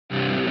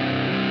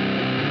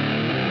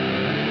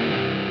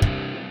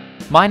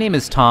My name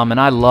is Tom and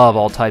I love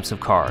all types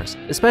of cars,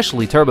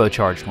 especially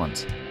turbocharged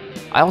ones.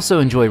 I also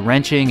enjoy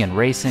wrenching and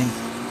racing,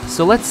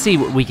 so let's see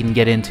what we can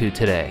get into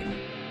today.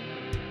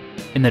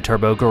 In the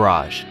Turbo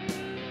Garage.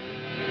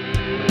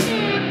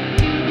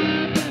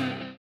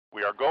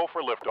 We are go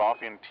for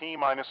liftoff in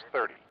T-minus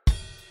 30.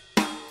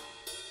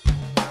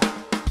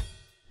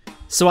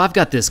 So I've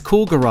got this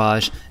cool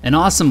garage, an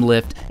awesome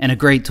lift, and a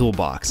great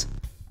toolbox.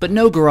 But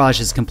no garage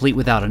is complete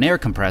without an air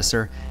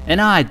compressor, and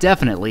I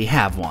definitely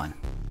have one.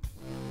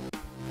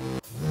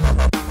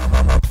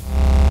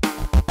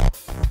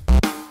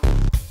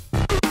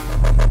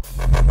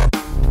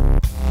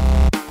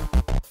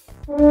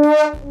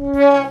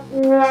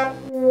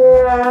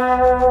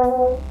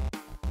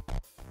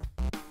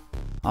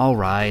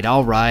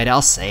 Alright,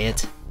 I'll say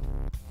it.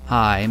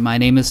 Hi, my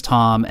name is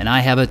Tom, and I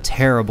have a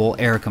terrible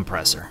air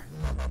compressor.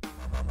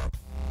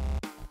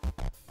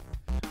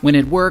 When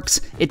it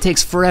works, it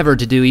takes forever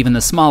to do even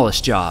the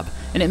smallest job,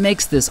 and it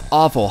makes this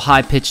awful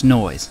high-pitched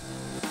noise.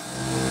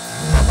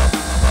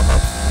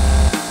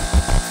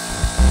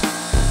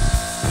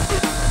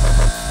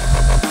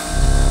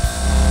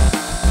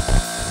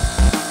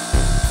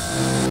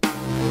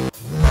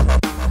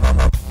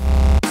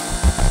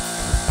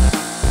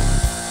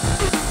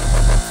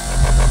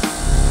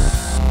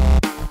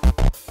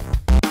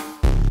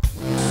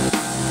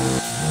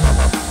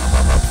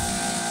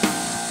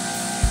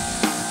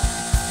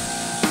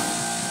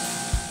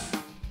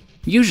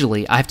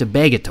 Usually, I have to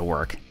beg it to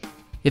work.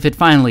 If it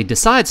finally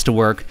decides to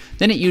work,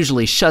 then it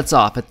usually shuts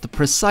off at the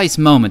precise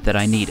moment that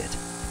I need it.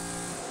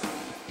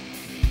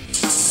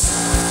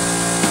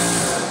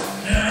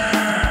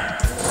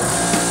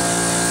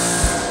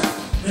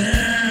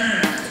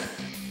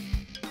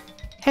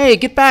 Hey,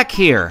 get back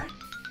here!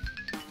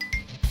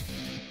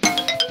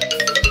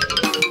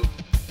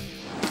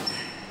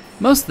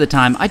 Most of the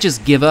time, I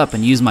just give up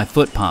and use my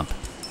foot pump.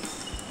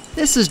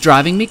 This is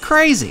driving me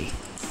crazy!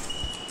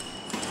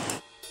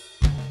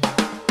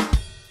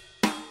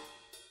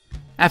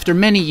 After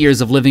many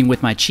years of living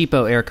with my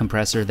cheapo air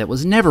compressor that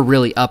was never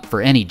really up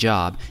for any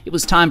job, it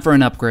was time for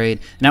an upgrade,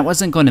 and I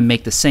wasn't going to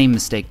make the same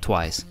mistake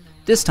twice.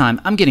 This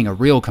time, I'm getting a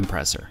real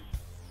compressor.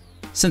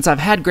 Since I've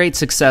had great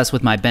success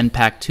with my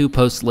BendPak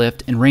 2-post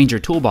lift and Ranger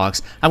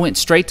toolbox, I went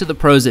straight to the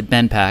pros at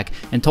BendPak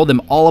and told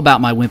them all about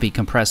my wimpy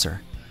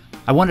compressor.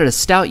 I wanted a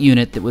stout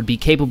unit that would be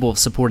capable of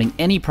supporting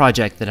any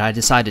project that I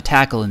decide to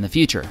tackle in the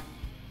future.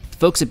 The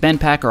folks at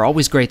BendPak are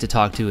always great to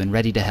talk to and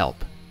ready to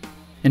help.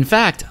 In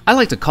fact, I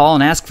like to call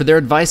and ask for their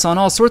advice on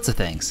all sorts of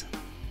things.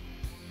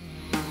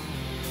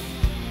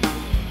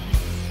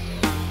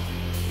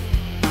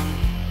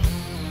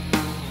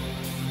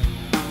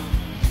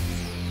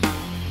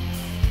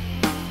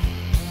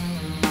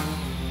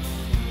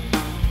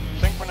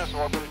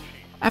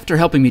 After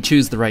helping me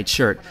choose the right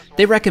shirt,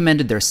 they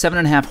recommended their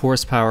 7.5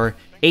 horsepower,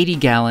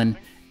 80-gallon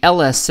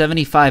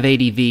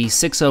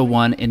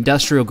LS7580V-601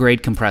 industrial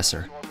grade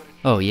compressor.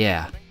 Oh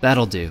yeah,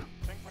 that'll do.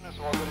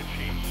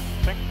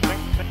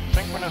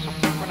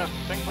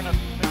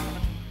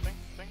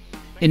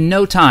 In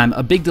no time,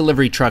 a big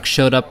delivery truck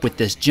showed up with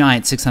this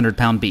giant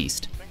 600-pound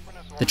beast.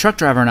 The truck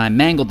driver and I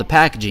mangled the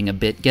packaging a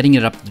bit getting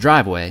it up the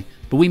driveway,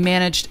 but we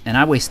managed and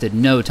I wasted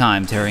no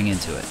time tearing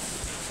into it.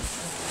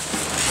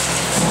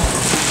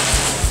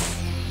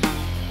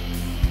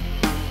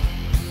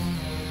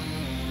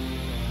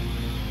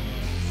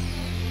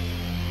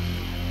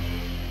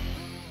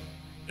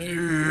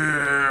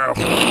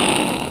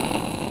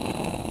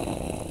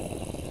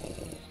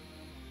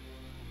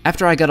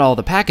 After I got all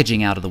the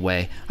packaging out of the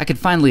way, I could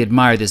finally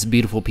admire this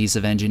beautiful piece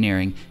of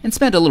engineering and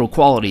spend a little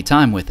quality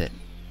time with it.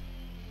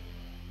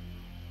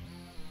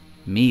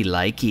 Me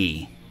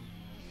likey.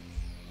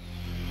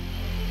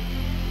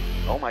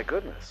 Oh my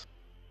goodness.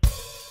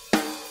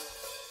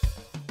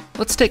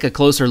 Let's take a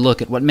closer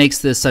look at what makes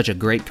this such a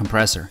great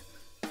compressor.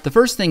 The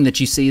first thing that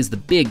you see is the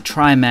big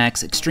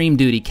Tri-Max extreme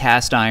duty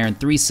cast iron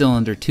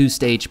 3-cylinder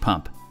 2-stage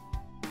pump.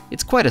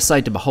 It's quite a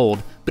sight to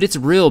behold, but its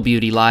real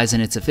beauty lies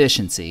in its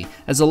efficiency,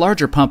 as a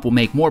larger pump will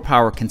make more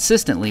power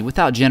consistently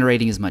without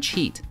generating as much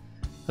heat.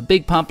 A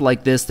big pump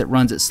like this that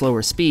runs at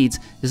slower speeds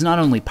is not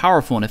only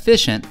powerful and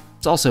efficient,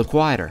 it's also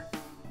quieter.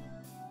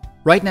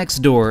 Right next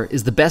door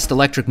is the best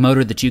electric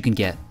motor that you can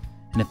get,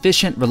 an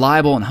efficient,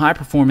 reliable, and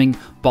high-performing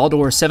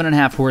Baldor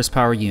 7.5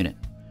 horsepower unit.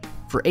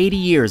 For 80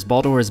 years,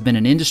 Baldor has been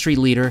an industry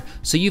leader,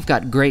 so you've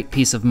got great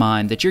peace of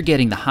mind that you're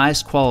getting the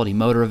highest quality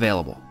motor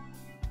available.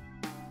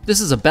 This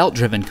is a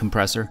belt-driven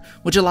compressor,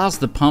 which allows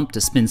the pump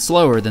to spin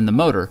slower than the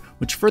motor,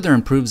 which further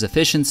improves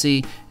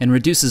efficiency and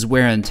reduces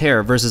wear and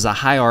tear versus a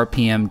high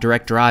RPM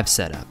direct drive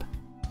setup.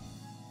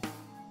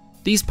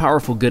 These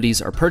powerful goodies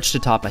are perched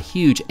atop a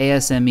huge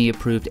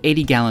ASME-approved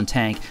 80-gallon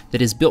tank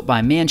that is built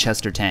by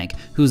Manchester Tank,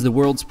 who is the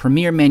world's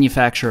premier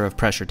manufacturer of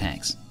pressure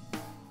tanks.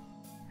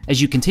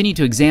 As you continue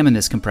to examine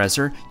this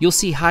compressor, you'll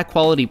see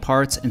high-quality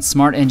parts and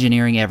smart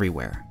engineering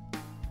everywhere,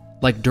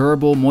 like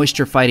durable,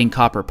 moisture-fighting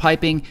copper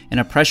piping and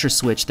a pressure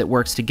switch that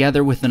works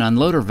together with an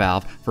unloader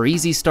valve for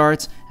easy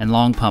starts and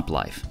long pump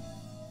life.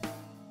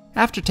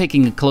 After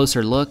taking a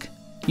closer look,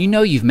 you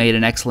know you've made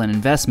an excellent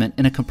investment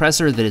in a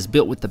compressor that is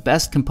built with the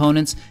best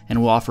components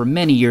and will offer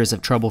many years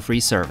of trouble-free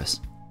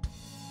service.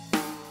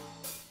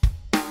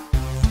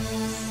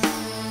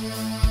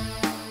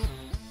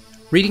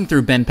 Reading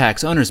through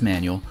BendPak's owner's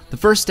manual, the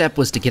first step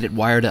was to get it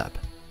wired up.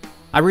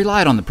 I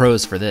relied on the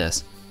pros for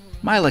this.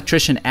 My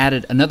electrician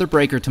added another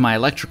breaker to my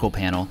electrical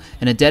panel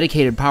and a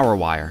dedicated power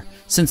wire,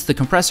 since the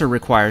compressor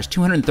requires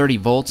 230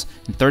 volts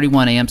and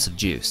 31 amps of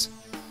juice.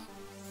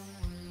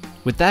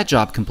 With that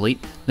job complete,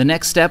 the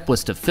next step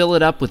was to fill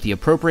it up with the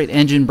appropriate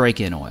engine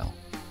break-in oil.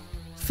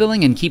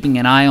 Filling and keeping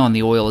an eye on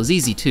the oil is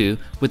easy too,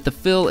 with the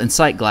fill and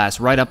sight glass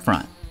right up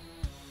front.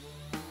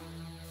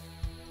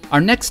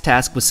 Our next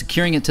task was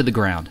securing it to the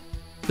ground.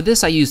 For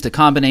this I used a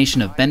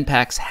combination of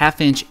BendPak's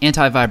half-inch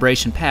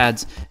anti-vibration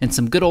pads and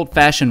some good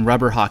old-fashioned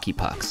rubber hockey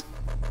pucks.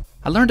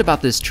 I learned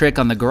about this trick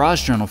on the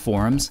Garage Journal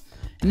forums,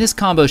 and this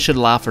combo should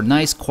allow for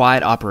nice,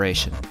 quiet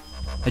operation.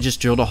 I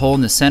just drilled a hole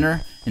in the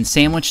center and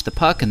sandwiched the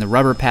puck and the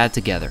rubber pad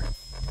together.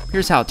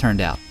 Here's how it turned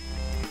out.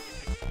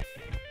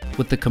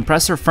 With the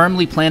compressor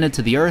firmly planted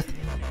to the earth,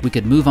 we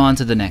could move on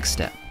to the next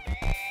step.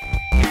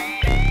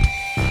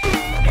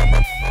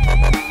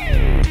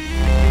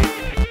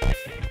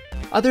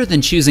 Other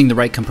than choosing the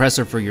right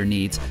compressor for your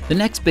needs, the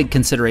next big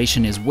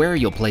consideration is where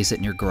you'll place it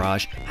in your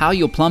garage, how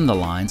you'll plumb the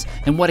lines,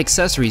 and what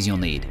accessories you'll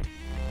need.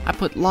 I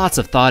put lots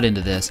of thought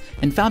into this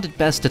and found it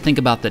best to think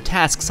about the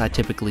tasks I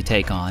typically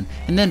take on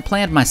and then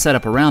planned my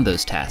setup around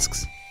those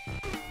tasks.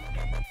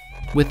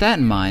 With that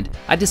in mind,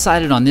 I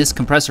decided on this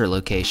compressor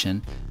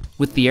location,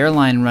 with the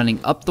airline running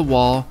up the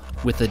wall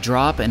with a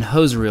drop and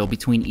hose reel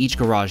between each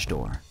garage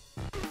door.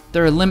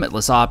 There are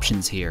limitless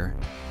options here.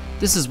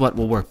 This is what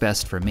will work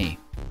best for me.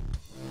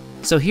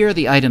 So here are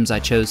the items I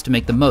chose to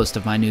make the most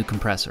of my new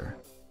compressor.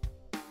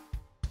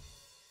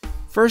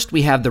 First,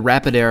 we have the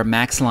RapidAir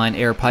Maxline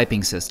air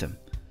piping system.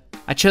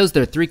 I chose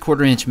their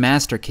 3/4 inch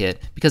master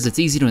kit because it's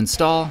easy to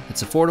install,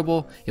 it's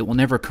affordable, it will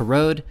never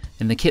corrode,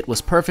 and the kit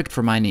was perfect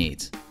for my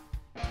needs.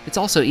 It's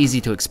also easy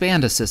to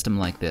expand a system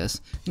like this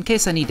in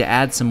case I need to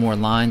add some more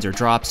lines or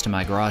drops to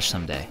my garage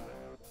someday.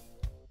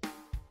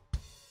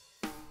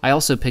 I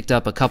also picked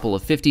up a couple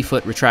of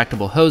 50-foot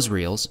retractable hose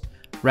reels,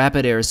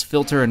 RapidAir's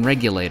filter and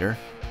regulator,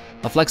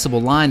 a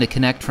flexible line to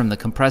connect from the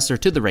compressor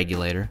to the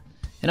regulator,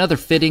 and other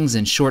fittings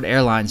and short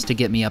air lines to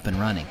get me up and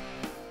running.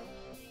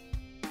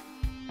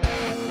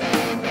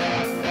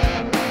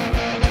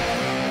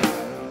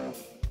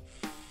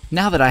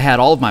 Now that I had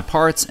all of my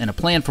parts and a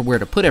plan for where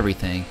to put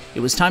everything,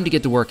 it was time to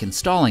get to work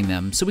installing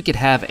them so we could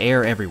have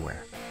air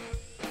everywhere.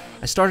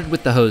 I started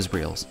with the hose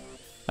reels.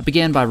 I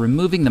began by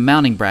removing the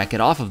mounting bracket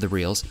off of the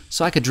reels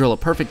so I could drill a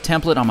perfect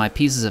template on my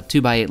pieces of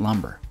 2x8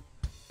 lumber.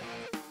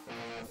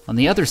 On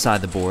the other side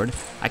of the board,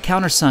 I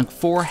countersunk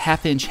 4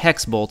 half-inch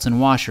hex bolts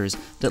and washers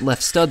that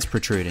left studs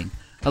protruding,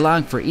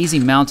 allowing for easy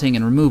mounting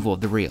and removal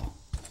of the reel.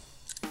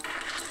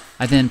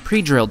 I then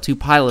pre-drilled 2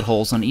 pilot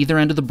holes on either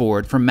end of the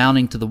board for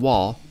mounting to the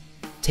wall,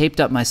 taped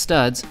up my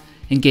studs,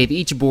 and gave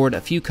each board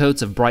a few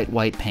coats of bright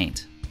white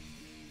paint.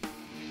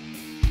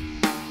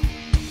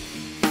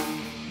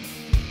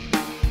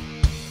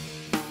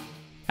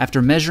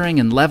 After measuring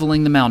and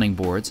leveling the mounting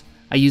boards,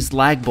 I used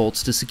lag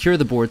bolts to secure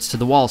the boards to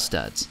the wall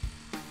studs.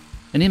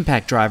 An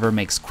impact driver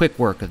makes quick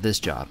work of this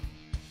job.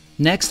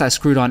 Next, I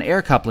screwed on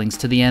air couplings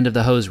to the end of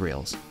the hose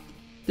reels.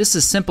 This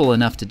is simple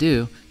enough to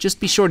do, just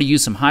be sure to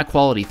use some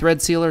high-quality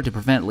thread sealer to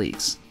prevent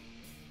leaks.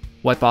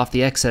 Wipe off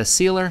the excess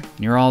sealer, and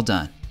you're all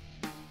done.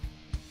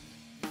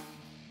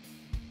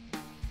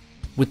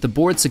 With the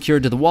board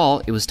secured to the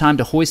wall, it was time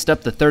to hoist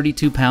up the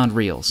 32-pound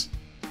reels.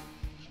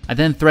 I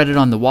then threaded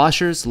on the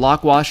washers,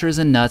 lock washers,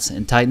 and nuts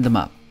and tightened them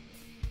up.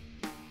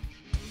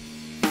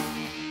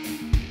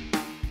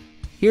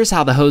 Here's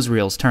how the hose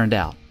reels turned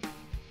out.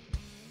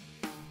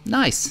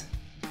 Nice!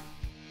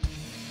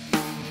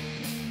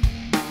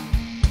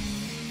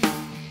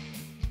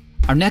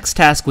 Our next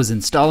task was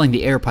installing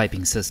the air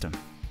piping system.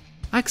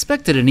 I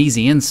expected an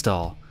easy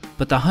install,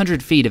 but the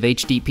 100 feet of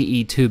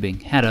HDPE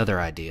tubing had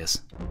other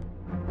ideas.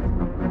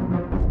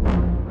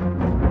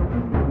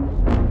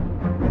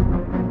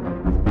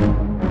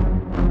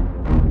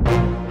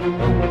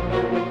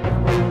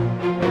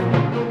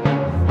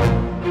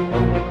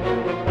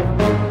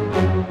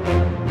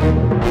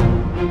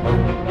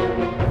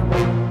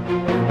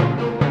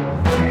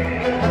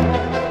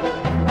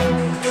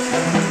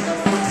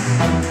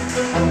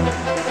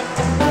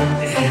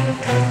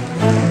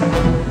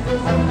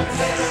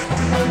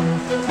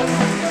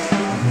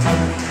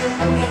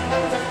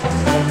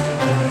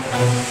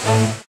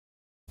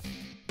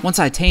 Once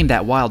I tamed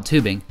that wild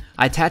tubing,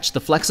 I attached the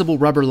flexible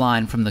rubber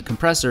line from the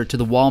compressor to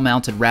the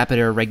wall-mounted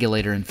RapidAir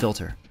regulator and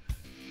filter.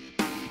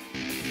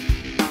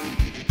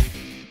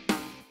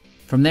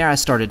 From there I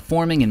started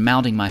forming and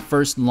mounting my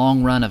first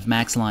long run of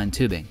Maxline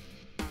tubing.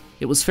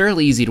 It was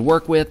fairly easy to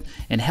work with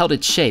and held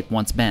its shape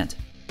once bent.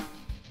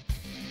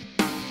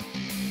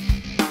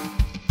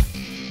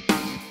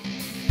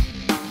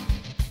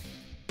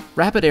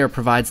 RapidAir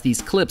provides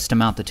these clips to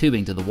mount the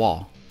tubing to the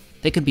wall.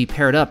 They can be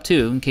paired up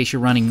too in case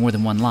you're running more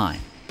than one line.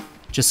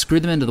 Just screw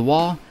them into the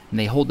wall and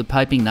they hold the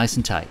piping nice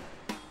and tight.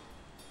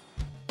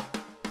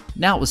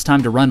 Now it was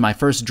time to run my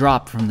first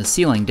drop from the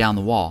ceiling down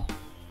the wall.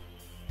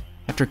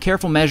 After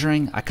careful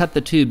measuring, I cut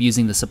the tube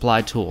using the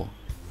supply tool.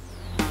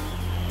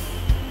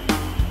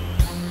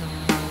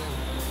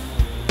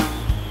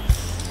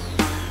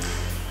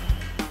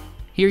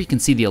 Here you can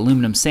see the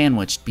aluminum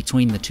sandwiched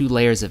between the two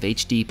layers of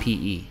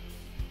HDPE.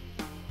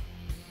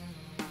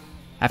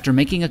 After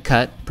making a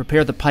cut,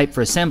 prepare the pipe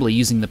for assembly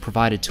using the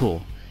provided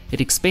tool.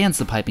 It expands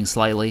the piping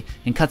slightly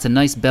and cuts a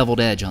nice beveled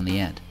edge on the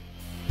end.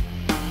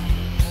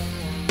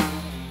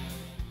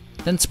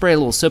 Then spray a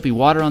little soapy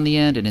water on the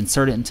end and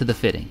insert it into the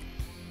fitting.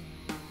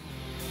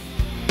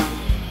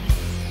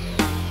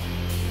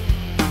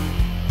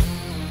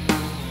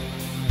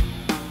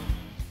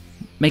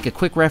 Make a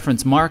quick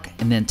reference mark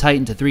and then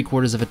tighten to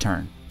 3/4 of a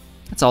turn.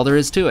 That's all there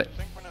is to it.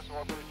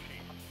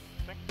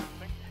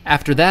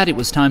 After that, it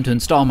was time to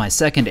install my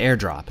second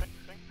airdrop.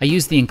 I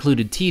used the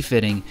included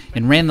T-fitting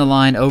and ran the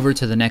line over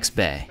to the next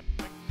bay.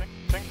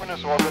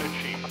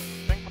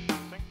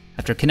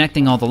 After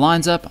connecting all the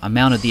lines up, I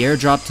mounted the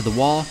airdrop to the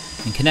wall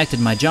and connected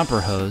my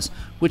jumper hose,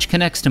 which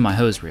connects to my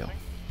hose reel.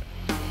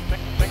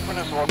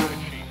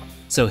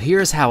 So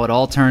here's how it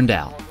all turned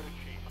out.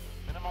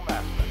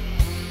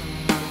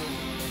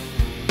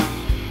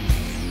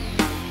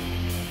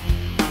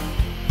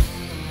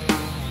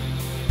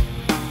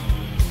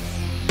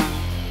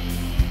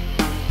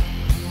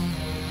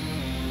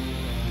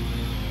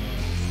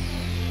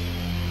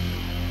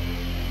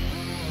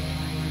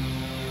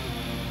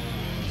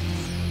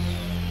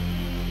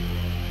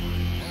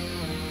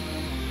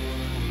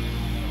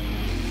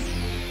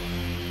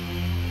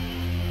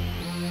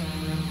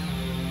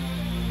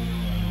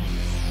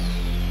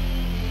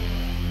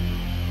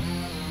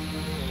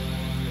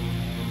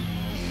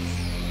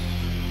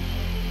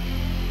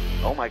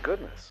 Oh my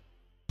goodness.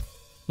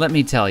 Let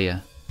me tell you,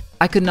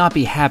 I could not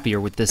be happier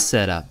with this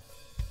setup.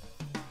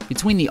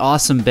 Between the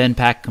awesome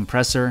BendPak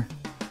compressor,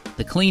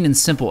 the clean and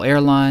simple air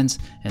lines,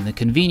 and the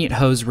convenient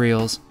hose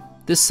reels,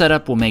 this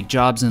setup will make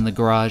jobs in the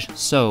garage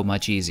so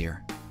much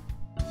easier.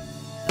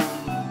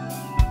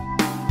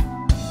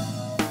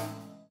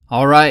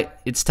 Alright,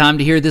 it's time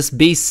to hear this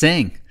beast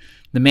sing.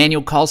 The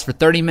manual calls for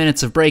 30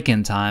 minutes of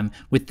break-in time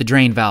with the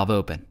drain valve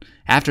open.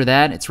 After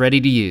that, it's ready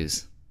to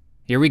use.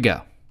 Here we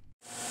go.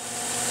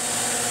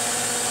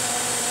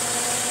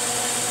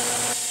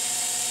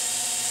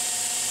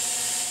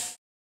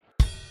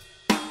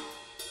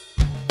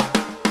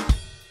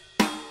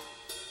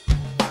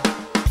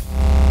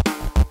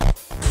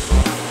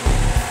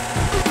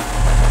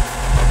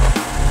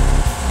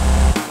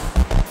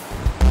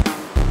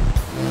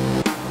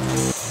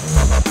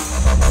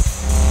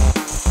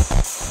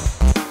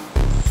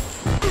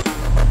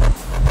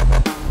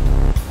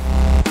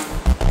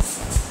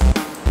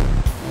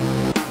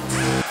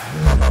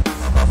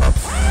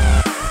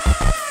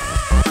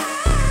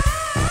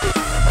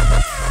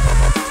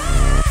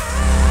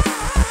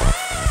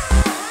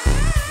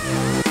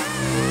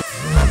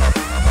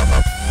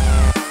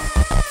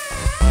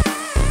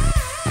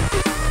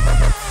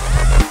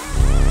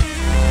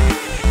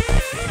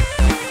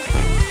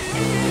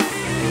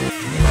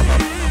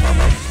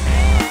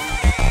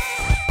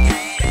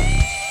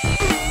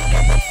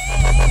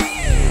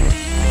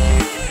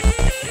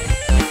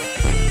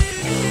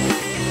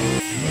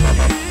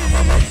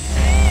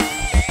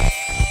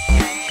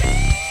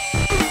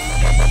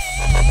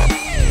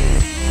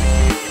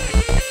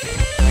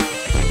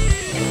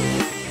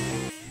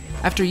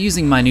 After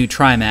using my new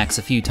Tri-Max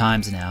a few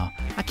times now,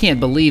 I can't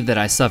believe that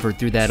I suffered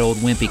through that old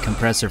wimpy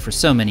compressor for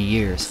so many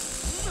years.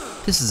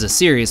 This is a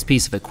serious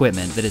piece of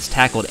equipment that has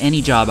tackled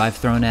any job I've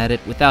thrown at it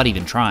without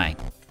even trying.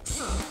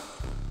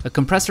 A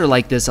compressor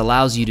like this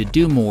allows you to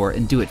do more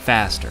and do it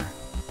faster.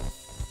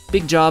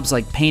 Big jobs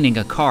like painting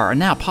a car are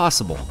now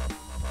possible.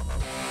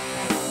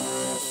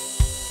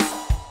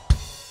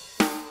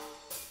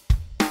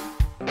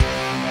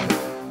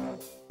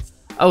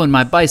 Oh, and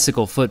my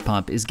bicycle foot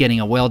pump is getting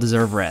a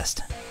well-deserved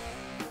rest.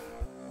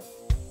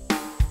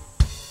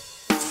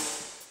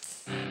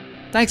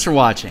 Thanks for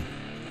watching.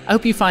 I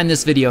hope you find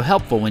this video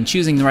helpful when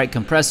choosing the right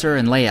compressor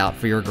and layout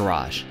for your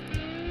garage.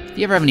 If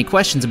you ever have any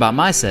questions about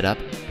my setup,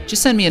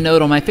 just send me a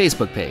note on my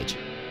Facebook page.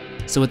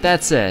 So with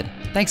that said,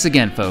 thanks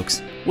again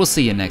folks, we'll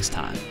see you next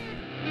time.